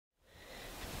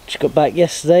just got back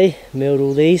yesterday, milled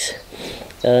all these.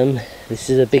 This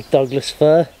is a big Douglas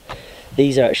fir.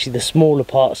 These are actually the smaller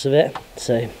parts of it,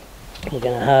 so we're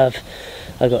gonna have,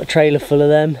 I've got a trailer full of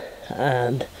them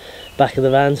and back of the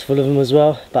van's full of them as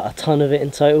well, about a ton of it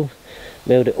in total.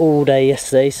 Milled it all day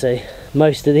yesterday, so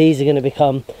most of these are going to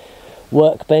become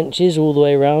workbenches all the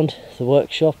way around the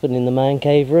workshop and in the man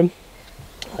cave room.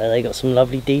 They got some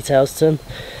lovely details to them.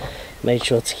 Made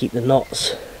sure to keep the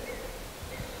knots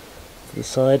to the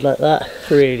side like that.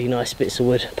 Really nice bits of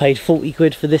wood. Paid 40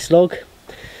 quid for this log.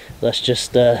 That's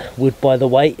just wood by the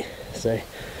weight, so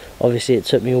obviously it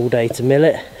took me all day to mill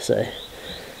it, so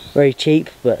very cheap,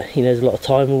 but you know, there's a lot of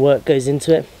time and work goes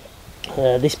into it.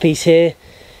 This piece here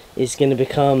is going to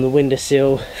become the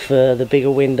windowsill for the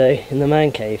bigger window in the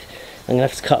man cave. I'm going to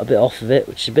have to cut a bit off of it,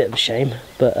 which is a bit of a shame,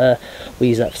 but we'll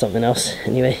use that for something else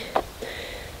anyway.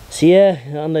 So yeah,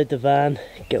 unload the van,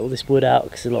 get all this wood out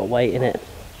because there's a lot of weight in it,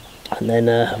 and then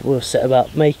we'll set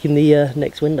about making the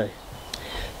next window.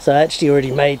 So I actually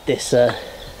already made this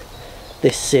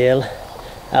this seal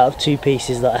out of two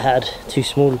pieces that I had, two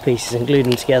smaller pieces, and glued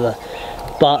them together,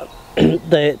 but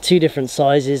they're two different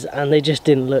sizes and they just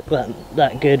didn't look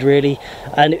that good really,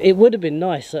 and it would have been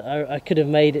nice. I could have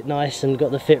made it nice and got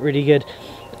the fit really good,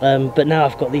 but now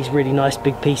I've got these really nice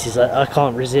big pieces. I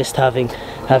can't resist having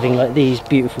like these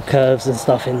beautiful curves and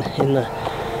stuff in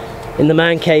the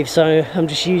man cave, so I'm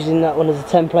just using that one as a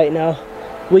template now.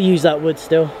 We'll use that wood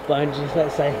still, but I'm just,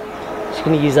 let's say, just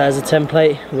going to use that as a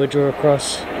template. We'll draw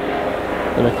across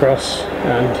and across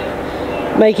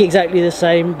and make it exactly the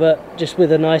same, but just with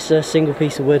a nicer single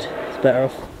piece of wood. It's better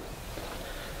off.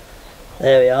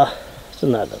 There we are.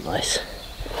 Doesn't that look nice?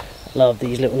 I love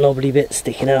these little knobbly bits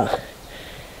sticking out.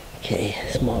 Okay,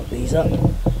 let's mark these up.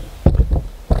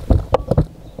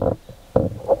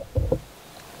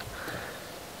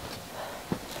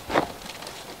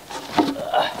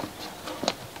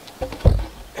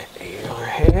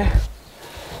 Here.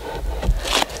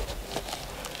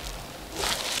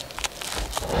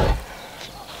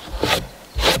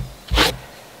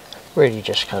 Really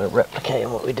just kind of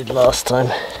replicating what we did last time.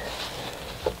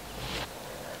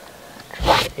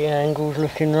 Try to get the angles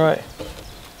looking right.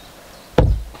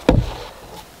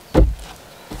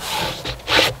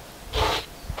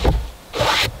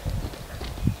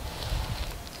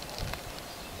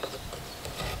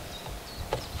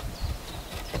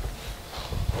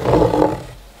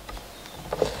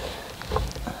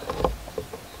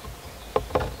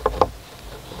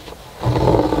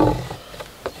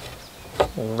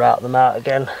 And route them out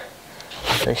again.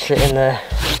 They sit in there.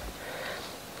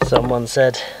 Someone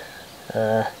said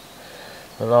the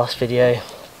last video,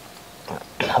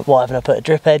 why haven't I put a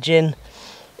drip edge in?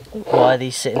 Why are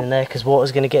these sitting in there? Because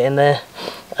water's going to get in there.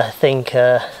 I think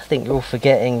you're all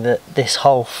forgetting that this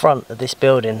whole front of this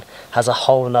building has a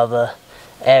whole nother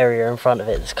area in front of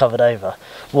it that's covered over.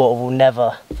 Water will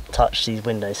never touch these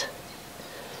windows.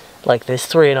 Like, there's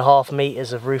 3.5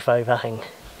 meters of roof overhang.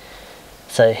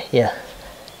 So yeah.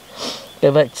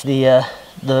 Go back to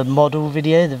the model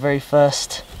video, the very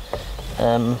first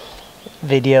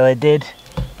video I did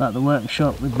about the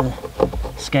workshop with the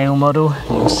scale model.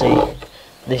 You'll see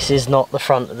this is not the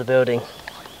front of the building.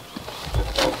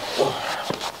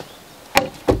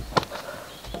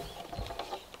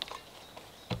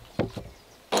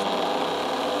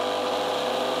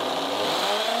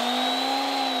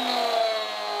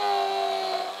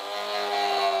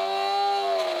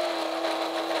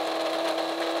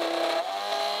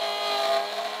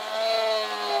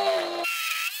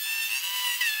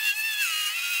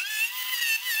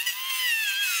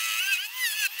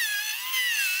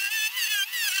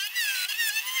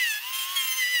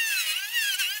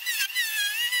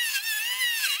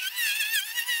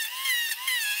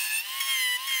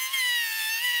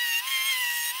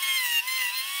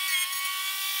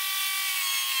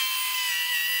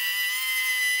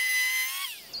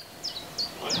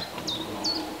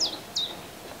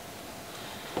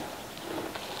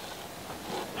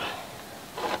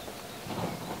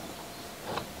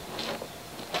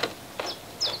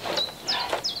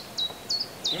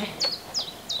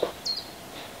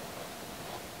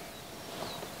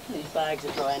 These bags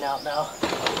are drying out now,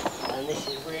 and this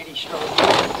is really strong.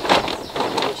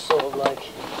 Just sort of like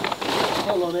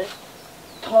pull on it,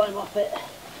 climb up it.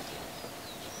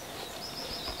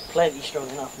 Plenty strong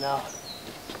enough now,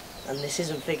 and this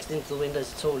isn't fixed into the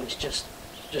windows at all. It's just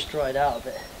dried out a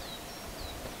bit.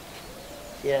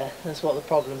 Yeah, that's what the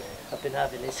problem I've been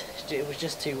having is it was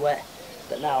just too wet,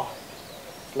 but now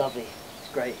it's lovely.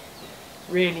 It's great.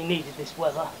 Really needed this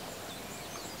weather.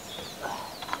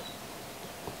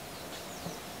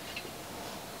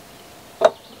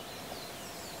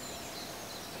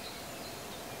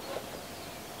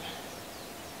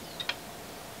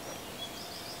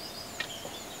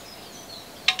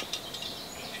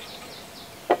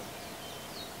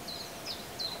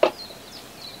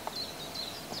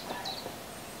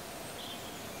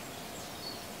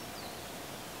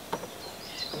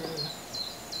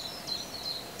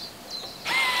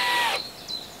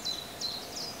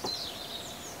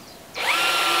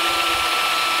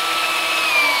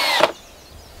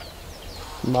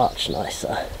 much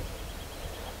nicer.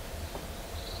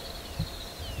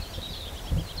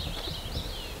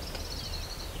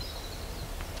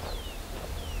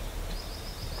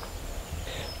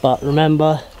 But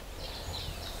remember,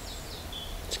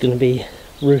 it's going to be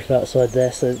roof outside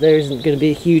there, so there isn't going to be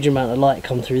a huge amount of light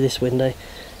come through this window.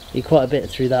 Be quite a bit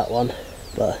through that one,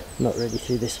 but not really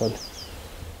through this one.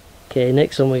 Okay,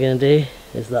 next one we're going to do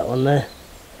is that one there.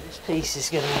 This piece is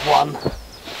going to be one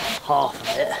half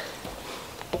of it.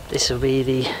 This will be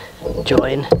the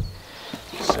join,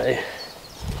 so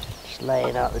just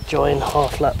laying out the join,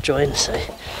 half lap join, so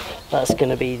that's going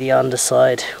to be the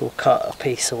underside. We'll cut a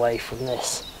piece away from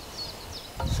this,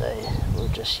 so we'll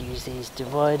just use these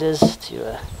dividers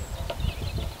to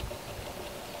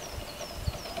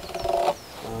draw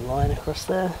a line across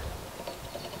there.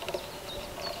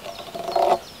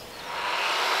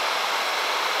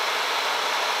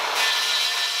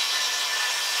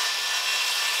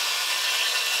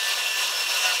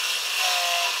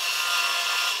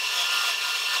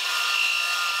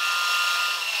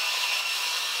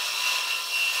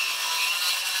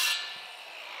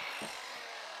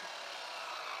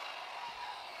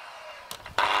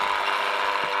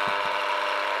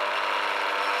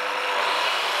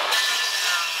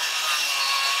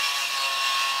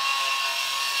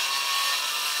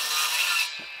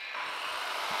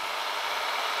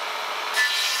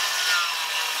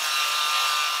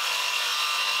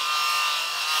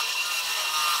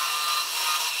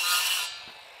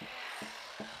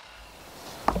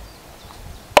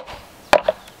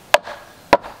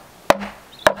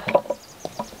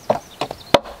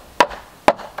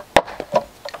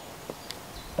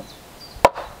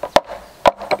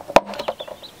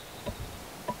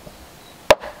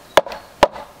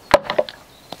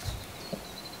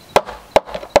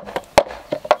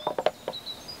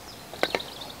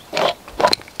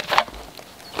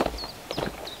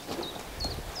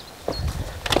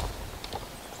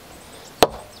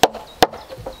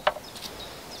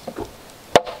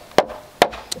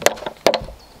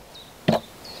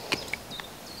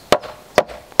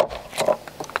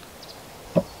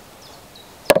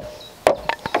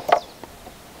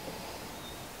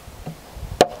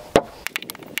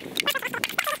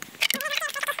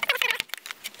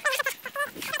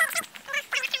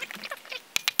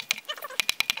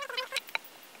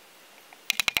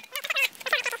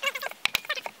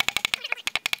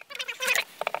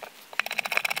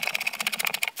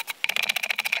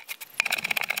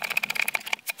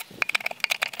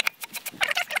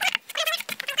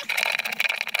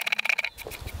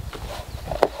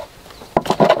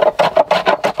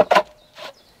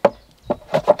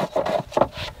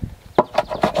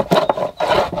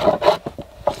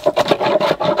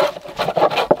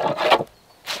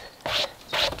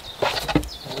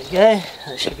 Go,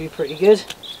 that should be pretty good.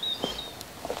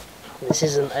 This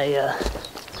isn't a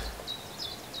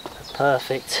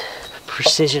perfect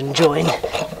precision join.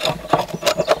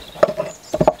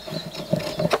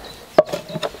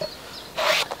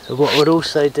 So what we'd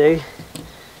also do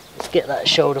is get that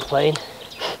shoulder plane,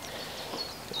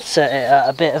 set it at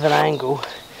a bit of an angle,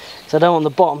 because I don't want the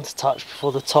bottom to touch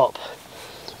before the top.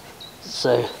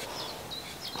 So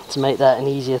to make that an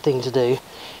easier thing to do,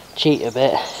 cheat a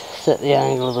bit, set the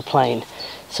angle of the plane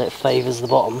so it favours the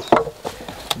bottom.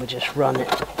 We just run it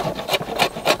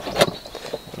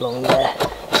along there.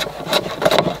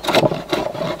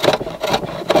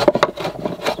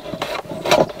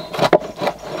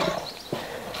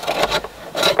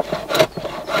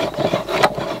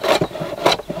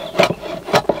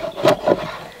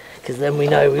 Because then we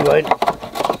know we won't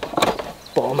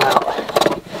bottom out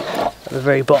at the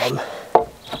very bottom.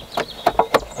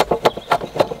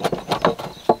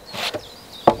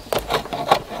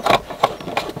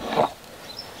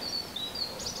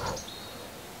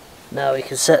 Now we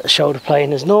can set the shoulder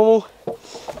plane as normal,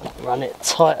 run it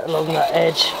tight along that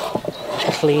edge,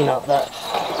 just clean up that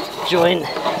joint.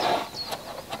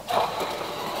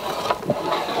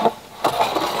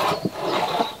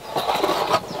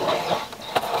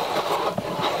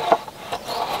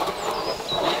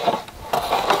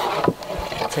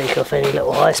 Take off any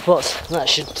little high spots. That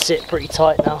should sit pretty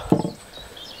tight now.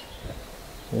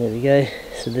 There we go.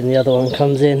 So then the other one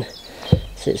comes in,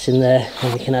 sits in there,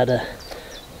 and we can add a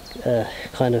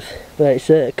kind of, well, it's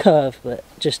a curve, but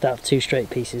just out of two straight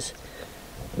pieces.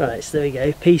 Right, so there we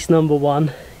go. Piece number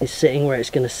one is sitting where it's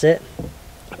going to sit.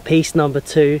 Piece number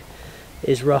two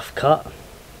is rough cut,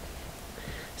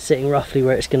 sitting roughly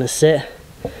where it's going to sit.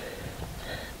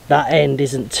 That end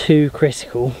isn't too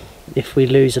critical. If we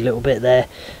lose a little bit there,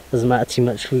 doesn't matter too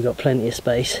much, we've got plenty of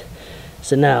space.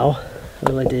 So now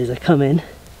all I do is I come in,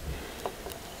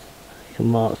 I can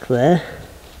mark there,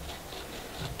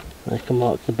 I can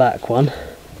mark the back one,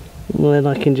 and then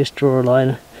I can just draw a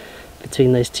line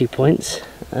between those 2 points,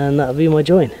 and that'll be my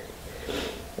join.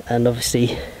 And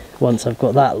obviously once I've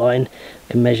got that line,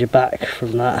 I can measure back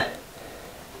from that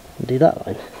and do that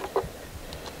line.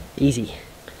 Easy.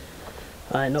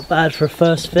 Alright, not bad for a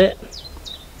first fit.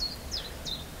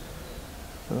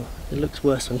 Oh, it looks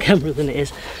worse on camera than it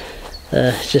is,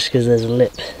 just because there's a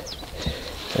lip.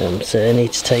 So I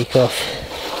need to take off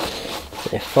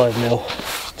 5mm,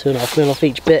 2.5mm off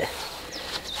each bit,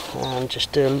 and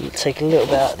just take a little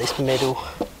bit out of this middle.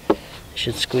 It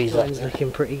should squeeze that. It's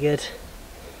looking pretty good.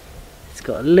 It's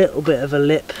got a little bit of a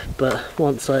lip, but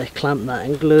once I clamp that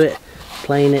and glue it,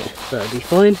 plane it, that'll be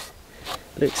fine.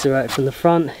 Looks alright from the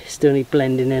front. Still need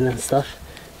blending in and stuff.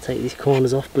 Take these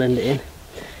corners off, blend it in.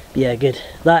 Yeah, good.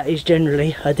 That is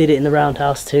generally, I did it in the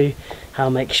roundhouse too, how I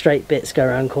make straight bits go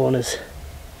around corners.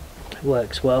 It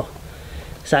works well.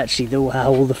 It's actually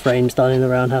how all the frame's done in the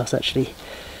roundhouse, actually.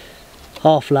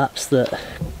 Half laps that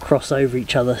cross over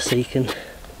each other so you can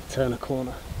turn a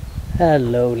corner.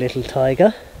 Hello little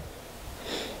tiger.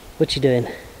 What you doing?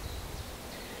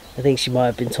 I think she might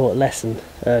have been taught a lesson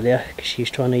earlier because she was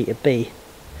trying to eat a bee.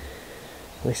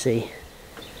 We'll see.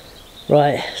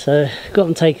 Right, so got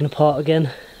them taken apart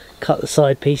again. Cut the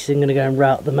side pieces. I'm going to go and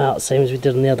route them out, same as we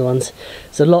did on the other ones.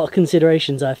 There's a lot of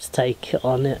considerations I have to take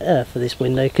on for this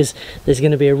window, because there's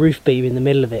going to be a roof beam in the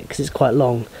middle of it because it's quite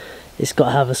long. It's got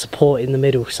to have a support in the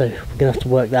middle, so we're going to have to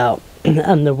work that out.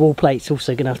 And the wall plate's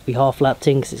also going to have to be half lapped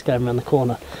in because it's going around the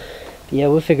corner. But yeah,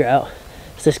 we'll figure it out.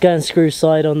 So let's go and screw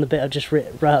side on the bit I just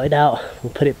routed out.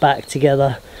 We'll put it back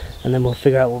together, and then we'll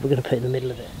figure out what we're going to put in the middle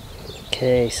of it.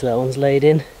 Okay, so that one's laid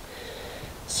in.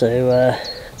 So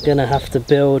I'm going to have to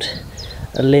build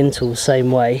a lintel the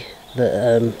same way,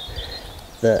 that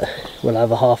will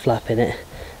have a half lap in it,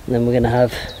 and then we're going to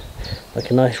have like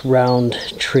a nice round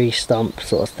tree stump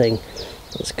sort of thing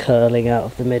that's curling out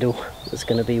of the middle. That's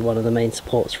going to be one of the main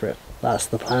supports for it. That's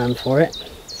the plan for it.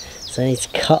 So I need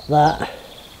to cut that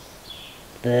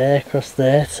there, across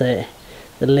there, so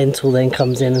the lintel then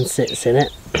comes in and sits in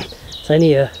it. It's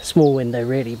only a small window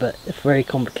really, but it's very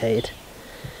complicated.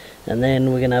 And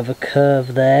then we're going to have a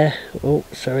curve there, oh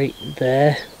sorry,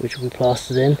 there, which will be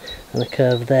plastered in, and a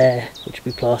curve there, which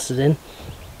will be plastered in.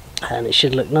 And it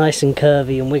should look nice and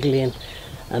curvy and wiggly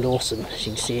and awesome. As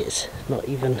you can see, it's not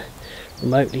even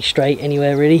remotely straight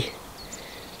anywhere really.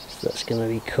 So that's going to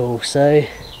be cool. So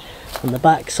on the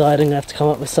back side, I'm going to have to come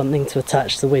up with something to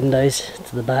attach the windows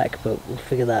to the back, but we'll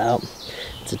figure that out.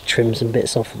 To trim some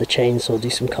bits off with the chainsaw,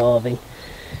 do some carving.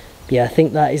 Yeah, I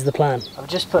think that is the plan. I've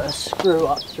just put a screw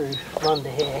up through from under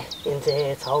here into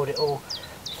here to hold it all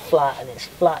flat, and it's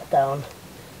flat down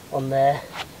on there.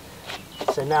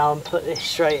 So now I'm putting this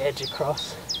straight edge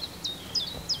across,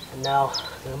 and now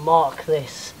I'm going to mark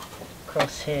this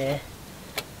across here.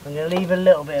 I'm going to leave a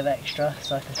little bit of extra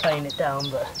so I can plane it down,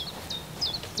 but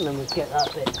and then we'll get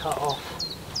that bit cut off.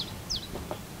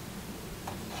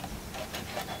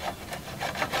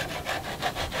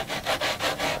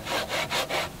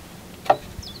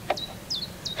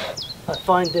 I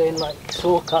find doing like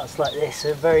saw cuts like this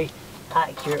a very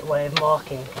accurate way of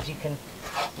marking, because you can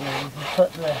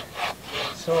put the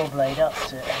saw blade up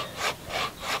to it.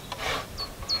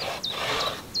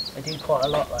 I do quite a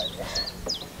lot like this,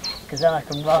 because then I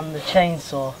can run the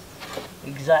chainsaw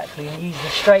exactly and use the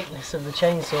straightness of the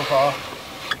chainsaw bar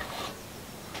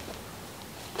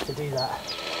to do that.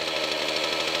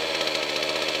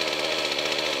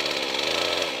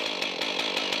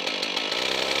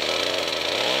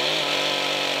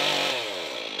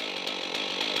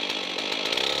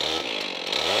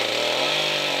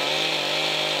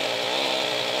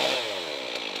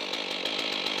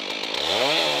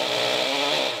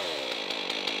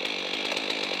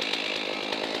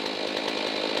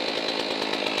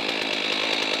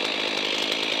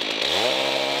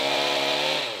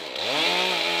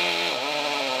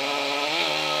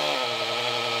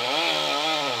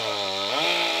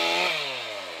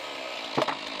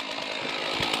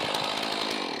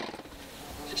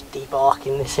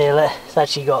 Debarking this here, it's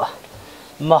actually got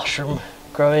mushroom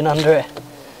growing under it,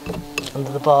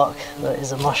 under the bark. That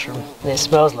is a mushroom, and it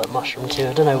smells like mushroom too.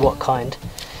 I don't know what kind,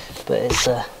 but it's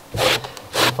a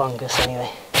fungus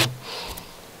anyway.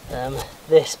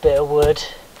 This bit of wood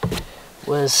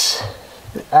was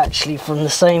actually from the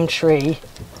same tree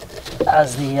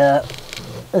as the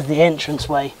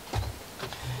entranceway.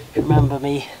 Remember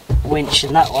me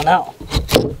winching that one out.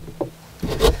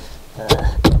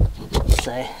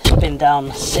 So it's been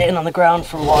down sitting on the ground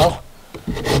for a while,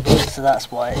 so that's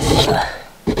why it's got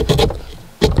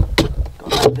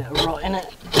that bit of rot in it.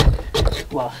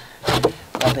 Well,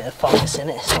 a bit of fungus in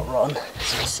it. It's not rotten,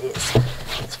 as you can see,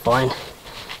 it's fine.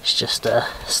 It's just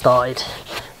started,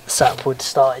 the sapwood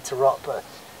started to rot, but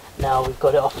now we've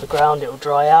got it off the ground, it'll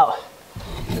dry out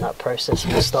and that process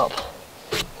will stop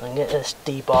and get this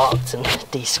debarked and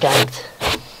descanked.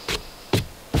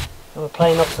 And we're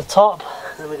playing off the top,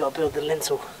 and then we've got to build the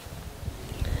lintel.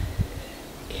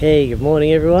 Okay, good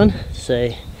morning everyone. So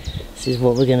this is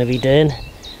what we're going to be doing.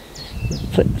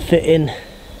 Fit in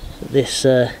this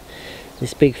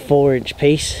this big 4-inch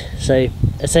piece. So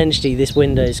essentially this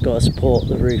window's got to support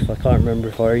the roof. I can't remember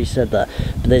if I already said that,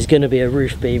 but there's going to be a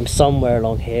roof beam somewhere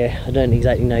along here. I don't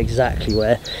exactly know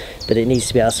where, but it needs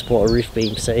to be able to support a roof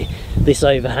beam. So this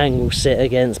overhang will sit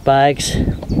against bags,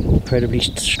 incredibly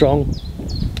strong,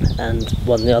 and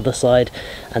one the other side,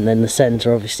 and then the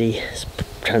centre obviously is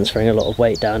transferring a lot of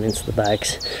weight down into the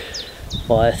bags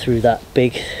via through that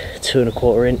big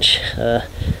 2¼ inch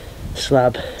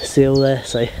slab seal there,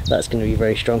 so that's going to be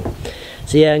very strong.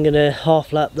 So yeah, I'm going to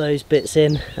half lap those bits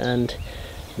in and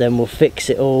then we'll fix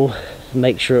it all,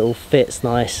 make sure it all fits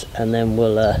nice, and then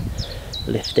we'll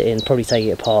lift it in, probably take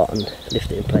it apart and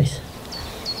lift it in place.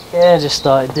 Yeah, just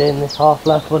started doing this half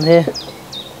lap on here.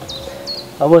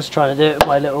 I was trying to do it with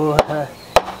my little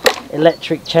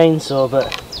electric chainsaw,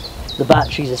 but the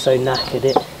batteries are so knackered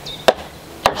it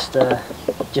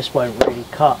just won't really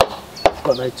cut. It's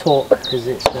got no torque because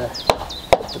it's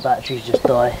the batteries just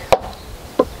die.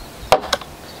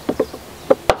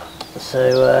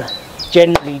 So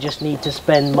generally just need to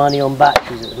spend money on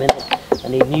batteries at the minute. I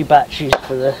need new batteries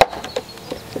for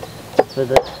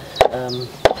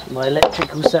my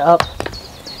electrical setup,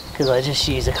 because I just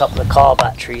use a couple of car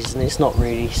batteries and it's not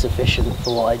really sufficient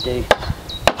for what I do.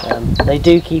 They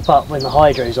do keep up when the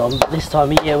hydro's on, but this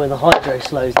time of year when the hydro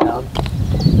slows down,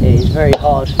 it is very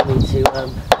hard for me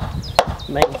to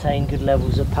maintain good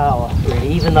levels of power,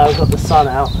 really. Even though I've got the sun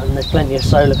out and there's plenty of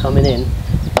solar coming in,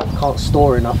 I can't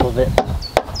store enough of it.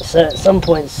 So at some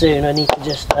point soon I need to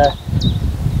just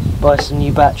buy some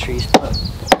new batteries, but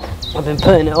I've been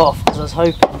putting it off because I was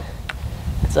hoping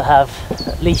to have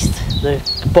at least the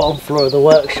bottom floor of the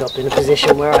workshop in a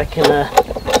position where I can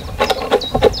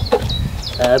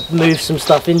move some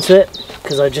stuff into it,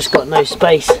 because I've just got no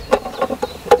space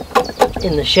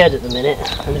in the shed at the minute,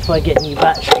 and if I get new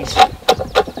batteries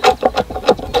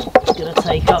it's going to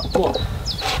take up what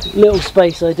little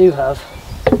space I do have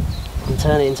and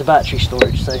turn it into battery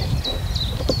storage. So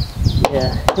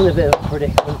yeah, in a bit of a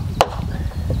predicament.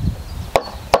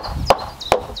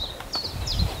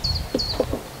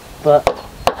 But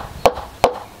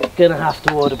gonna have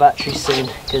to order batteries soon,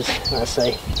 because like I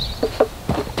say,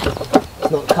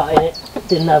 it's not cutting it.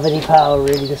 Didn't have any power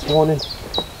really this morning.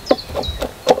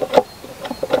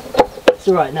 It's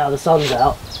alright now the sun's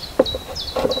out,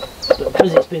 but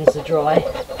because it's been so dry,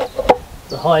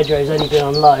 the hydro's only been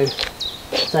on low.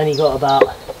 It's only got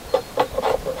about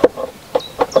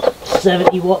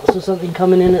 70 watts or something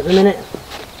coming in at the minute.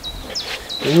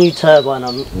 The new turbine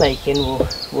I'm making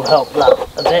will help that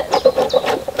a bit.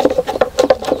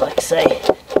 Like I say,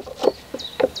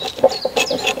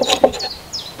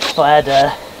 if I had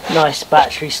a nice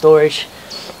battery storage,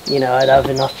 you know, I'd have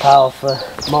enough power for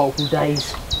multiple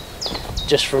days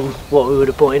just from what we would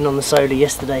have brought in on the solar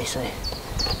yesterday, so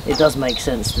it does make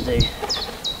sense to do.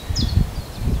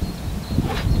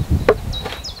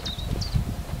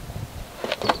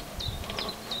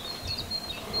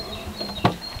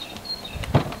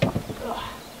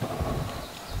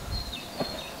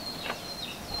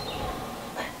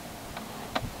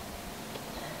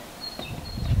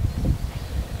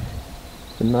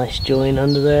 A nice join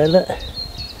under there, look.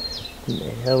 Don't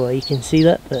know how well you can see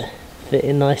that, but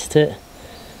fitting nice to it.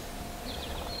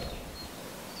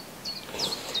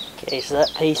 Okay, so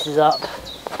that piece is up,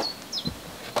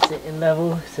 sitting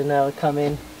level. So now we come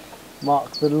in,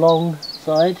 mark the long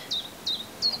side.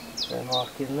 So mark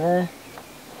in there,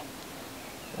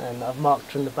 and I've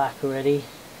marked from the back already.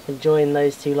 And join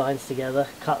those two lines together,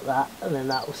 cut that, and then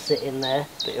that will sit in there,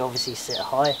 but it obviously sit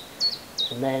high.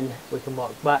 And then we can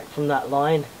mark back from that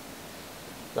line,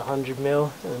 the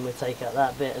 100mm, and then we'll take out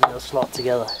that bit and they'll slot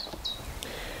together.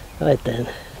 Right then,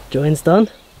 join's done.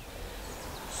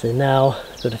 So now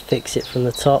I've got to fix it from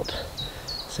the top.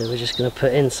 So we're just going to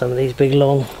put in some of these big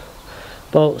long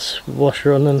bolts,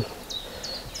 washer on them,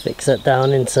 fix that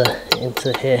down into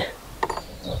here.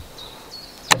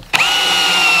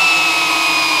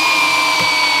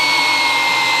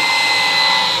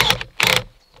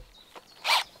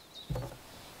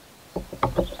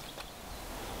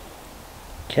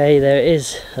 Okay, there it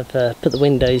is. I've put the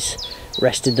windows,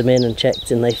 rested them in and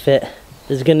checked and they fit.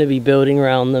 There's going to be building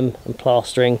around them and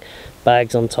plastering,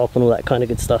 bags on top and all that kind of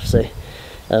good stuff, so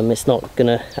It's not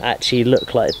gonna actually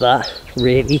look like that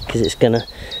really, because it's gonna,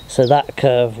 so that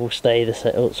curve will stay the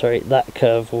same. Oh sorry, that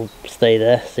curve will stay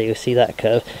there, so you'll see that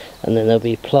curve, and then there'll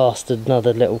be plastered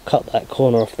another little, cut that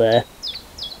corner off there.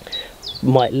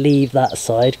 Might leave that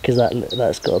side because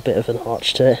that's got a bit of an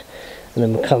arch to it, and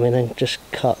then we'll come in and just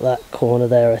cut that corner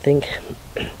there. I think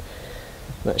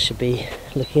that should be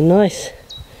looking nice.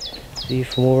 View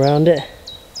from all around it.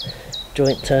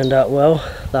 Joint turned out well.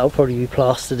 That'll probably be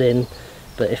plastered in,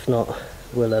 but if not,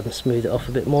 we'll smooth it off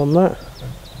a bit more than that.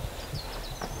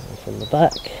 And from the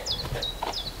back.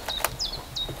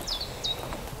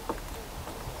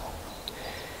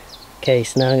 Okay,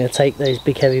 so now I'm going to take those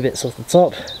big heavy bits off the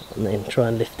top and then try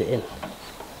and lift it in.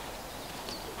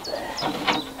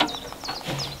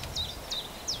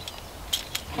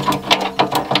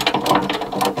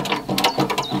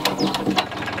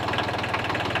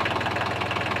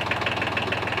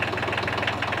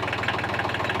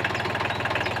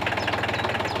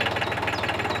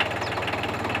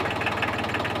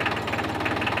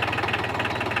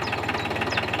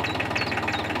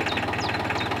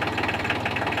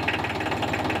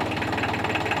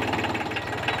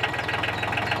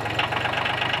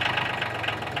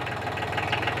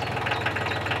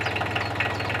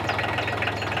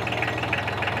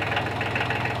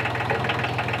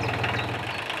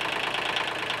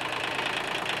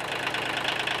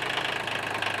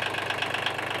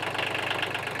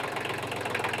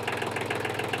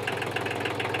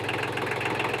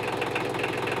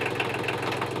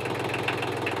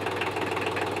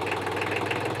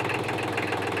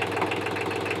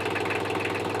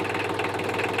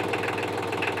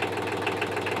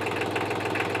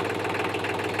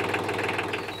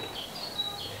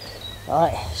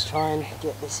 Right, let's try and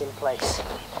get this in place.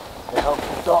 The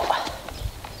helpful dot.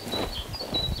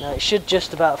 Now it should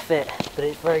just about fit, but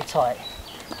it's very tight.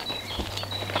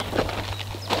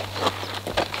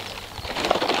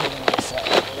 This out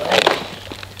of the way.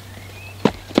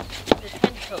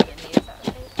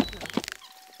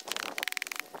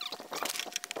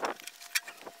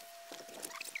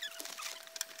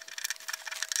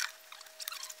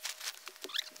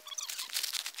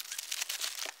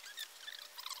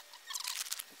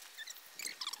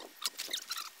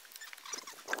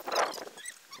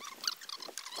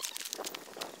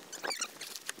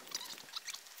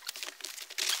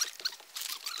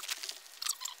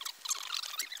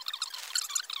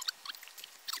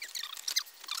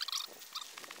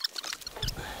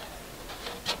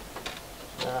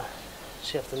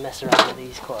 You have to mess around with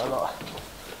these quite a lot.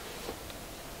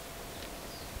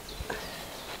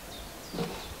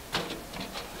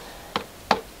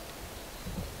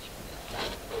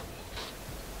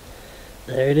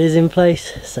 There it is in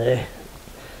place. So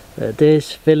what I'll do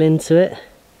is fill into it.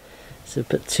 So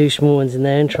put two small ones in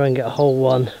there and try and get a whole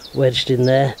one wedged in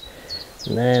there,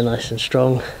 and there, nice and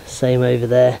strong. Same over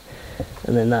there,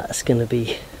 and then that's going to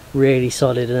be really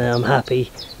solid, and then I'm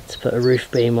happy to put a roof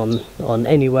beam on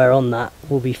anywhere on that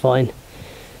will be fine,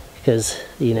 because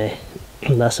you know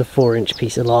that's a 4-inch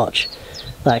piece of larch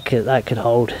that could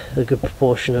hold a good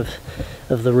proportion of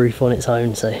the roof on its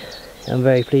own. So I'm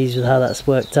very pleased with how that's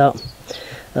worked out.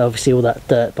 Obviously all that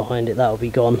dirt behind it, that will be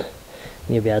gone, and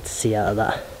you'll be able to see out of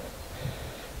that.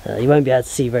 You won't be able to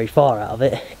see very far out of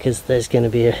it because there's going to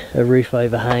be a roof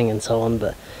overhang and so on,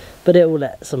 but it will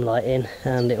let some light in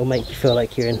and it will make you feel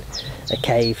like you're in a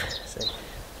cave. So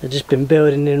I've just been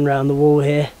building in around the wall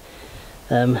here.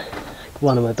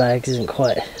 One of my bags isn't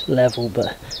quite level,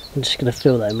 but I'm just going to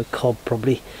fill that in with cob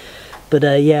probably. But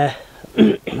yeah,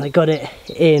 I got it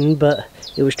in, but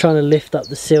it was trying to lift up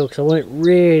the sill because I wasn't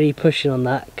really pushing on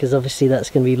that, because obviously that's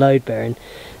going to be load bearing.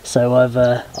 So I've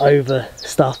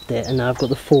overstuffed it, and now I've got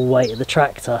the full weight of the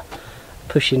tractor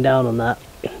pushing down on that,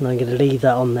 and I'm going to leave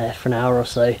that on there for an hour or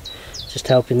so, just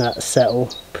helping that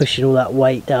settle, pushing all that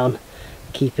weight down,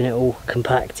 keeping it all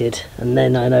compacted. And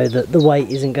then I know that the weight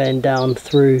isn't going down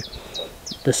through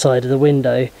the side of the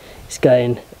window, it's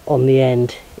going on the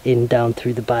end in down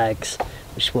through the bags,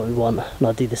 which is what we want. And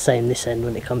I'll do the same this end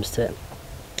when it comes to it.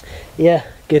 Yeah,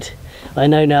 good. I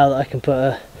know now that I can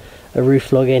put a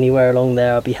roof log anywhere along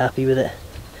there. I'll be happy with it.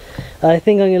 I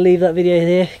think I'm going to leave that video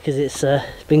here because it's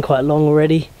been quite long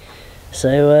already.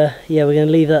 So yeah, we're going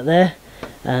to leave that there,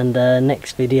 and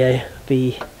next video will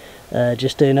be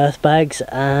just doing earth bags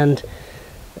and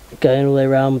going all the way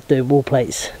around, doing wall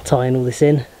plates, tying all this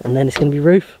in, and then it's going to be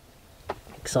roof.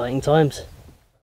 Exciting times.